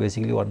 So, which is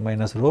basically 1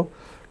 minus rho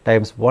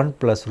times 1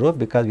 plus rho,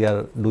 because we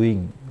are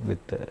doing with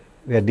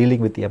we are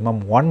dealing with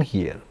MM1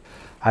 here,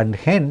 and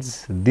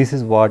hence this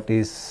is what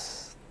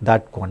is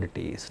that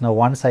quantity is. Now,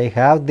 once I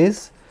have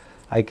this,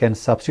 I can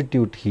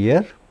substitute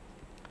here,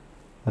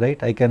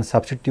 right. I can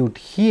substitute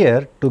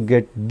here to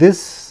get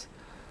this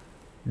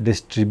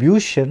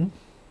distribution,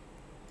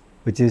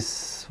 which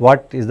is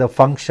what is the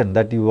function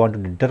that you want to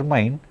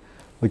determine,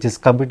 which is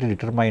completely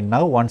determined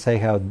now. Once I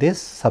have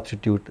this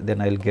substitute,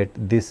 then I will get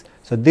this.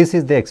 So, this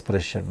is the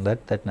expression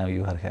that now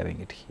you are having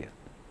it here,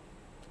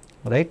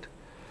 right.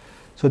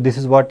 So, this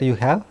is what you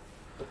have.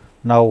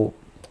 Now,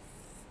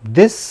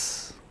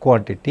 this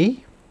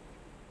quantity,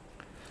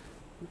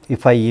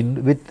 if I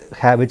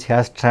which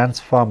has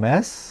transform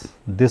as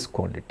this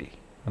quantity,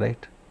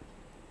 right.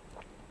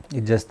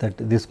 It is just that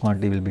this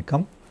quantity will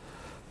become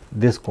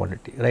this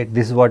quantity, right.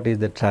 This is what is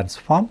the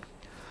transform.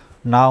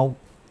 Now,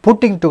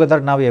 putting together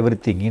now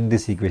everything in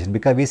this equation,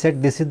 because we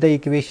said this is the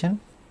equation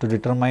to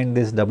determine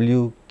this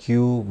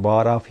WQ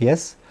bar of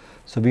S.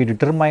 So, we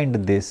determined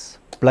this,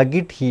 plug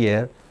it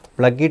here,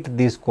 plug it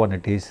these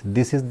quantities,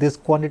 this is this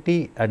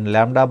quantity, and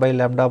lambda by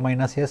lambda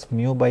minus S,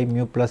 mu by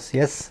mu plus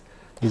S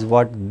is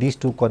what these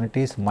two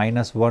quantities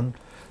minus 1.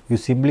 You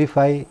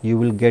simplify, you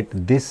will get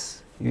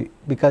this,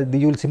 because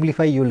you will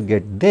simplify, you will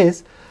get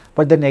this,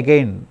 but then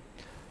again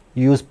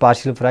use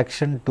partial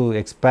fraction to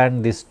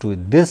expand this to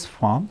this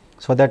form.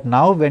 So, that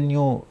now when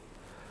you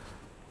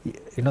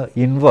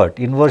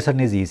inversion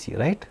is easy,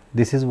 right.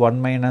 This is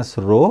 1 minus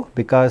rho,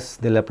 because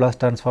the Laplace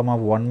transform of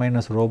 1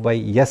 minus rho by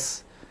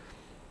S,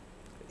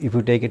 if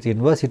you take its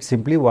inverse, it is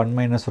simply 1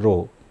 minus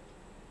rho,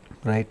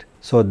 right.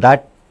 So,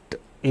 that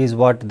is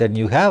what then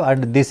you have,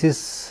 and this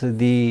is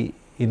the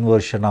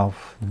inversion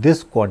of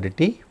this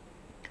quantity.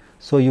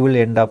 So, you will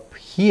end up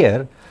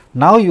here.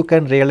 Now, you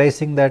can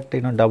realizing that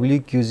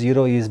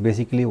WQ0 is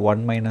basically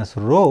 1 minus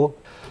rho.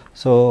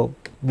 So,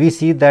 we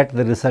see that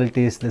the result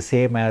is the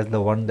same as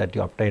the one that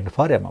you obtained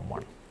for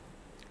MM1.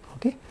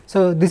 Okay.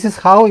 So, this is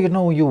how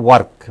you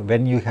work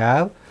when you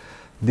have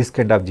this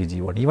kind of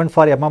GG1. Even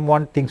for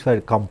MM1 things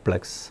were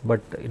complex, but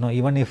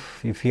even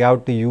if you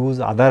have to use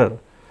other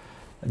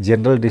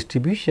general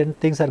distribution,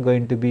 things are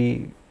going to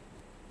be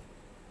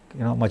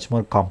much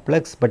more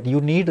complex, but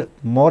you need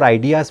more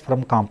ideas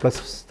from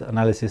complex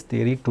analysis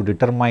theory to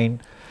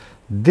determine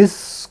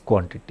this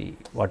quantity,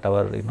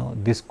 whatever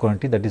this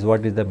quantity, that is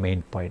what is the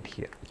main point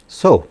here.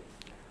 So,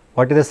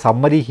 what is the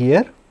summary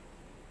here?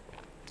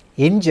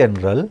 In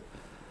general,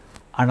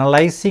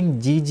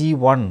 analyzing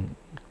GG1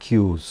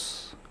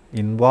 Qs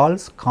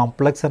involves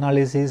complex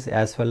analysis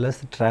as well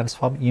as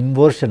transform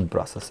inversion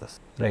processes,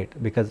 right,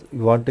 because you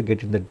want to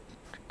get in the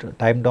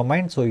time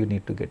domain. So, you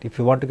need to get, if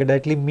you want to get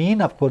directly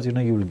mean, of course you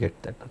will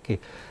get that. Okay.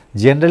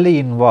 Generally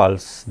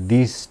involves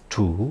these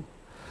two,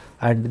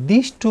 and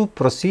these two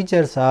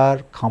procedures are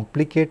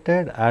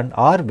complicated and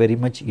are very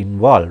much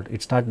involved.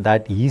 It is not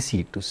that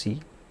easy to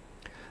see.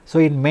 So,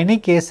 in many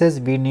cases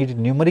we need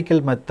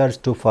numerical methods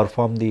to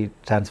perform the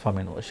transform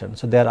inversion.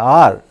 So, there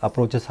are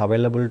approaches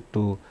available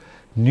to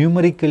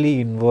numerically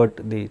invert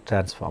the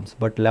transforms,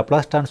 but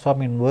Laplace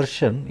transform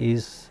inversion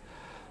is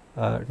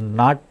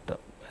not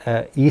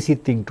easy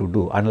thing to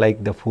do,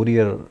 unlike the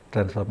Fourier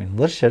transform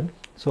inversion.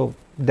 So,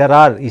 there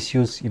are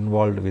issues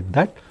involved with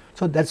that.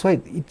 So, that is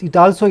why it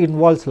also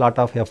involves lot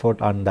of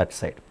effort on that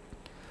side.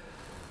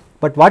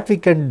 But what we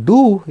can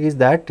do is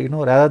that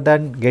rather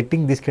than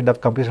getting this kind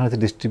of computational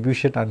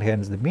distribution and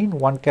hence the mean,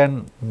 one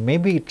can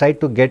maybe try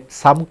to get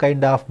some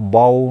kind of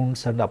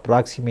bounds and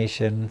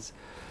approximations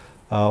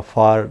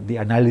for the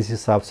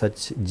analysis of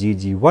such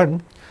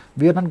GG1.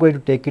 We are not going to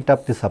take it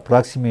up this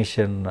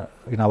approximation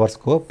in our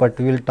scope, but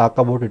we will talk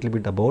about little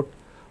bit about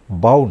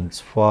bounds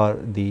for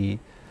the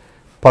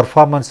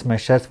performance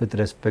measures with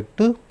respect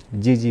to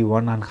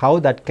GG1 and how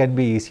that can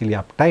be easily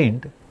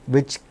obtained,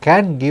 which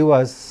can give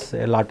us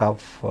a lot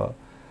of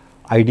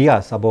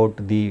ideas about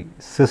the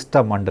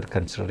system under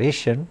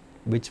consideration,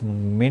 which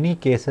many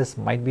cases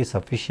might be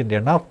sufficient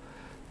enough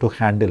to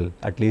handle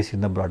at least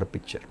in the broader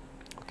picture.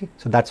 Okay.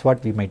 So, that is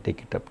what we might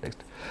take it up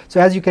next. So,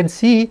 as you can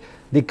see,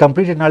 the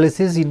complete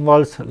analysis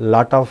involves a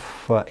lot of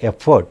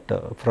effort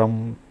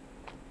from,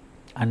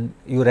 and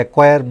you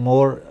require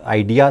more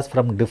ideas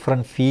from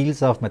different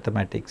fields of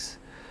mathematics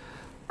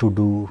to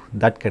do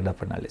that kind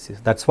of analysis.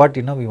 That is what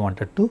we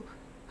wanted to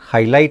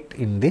highlight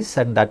in this,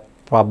 and that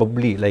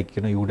probably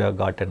you would have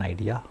got an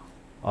idea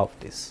of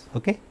this.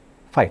 Okay,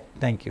 fine,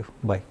 thank you,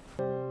 bye.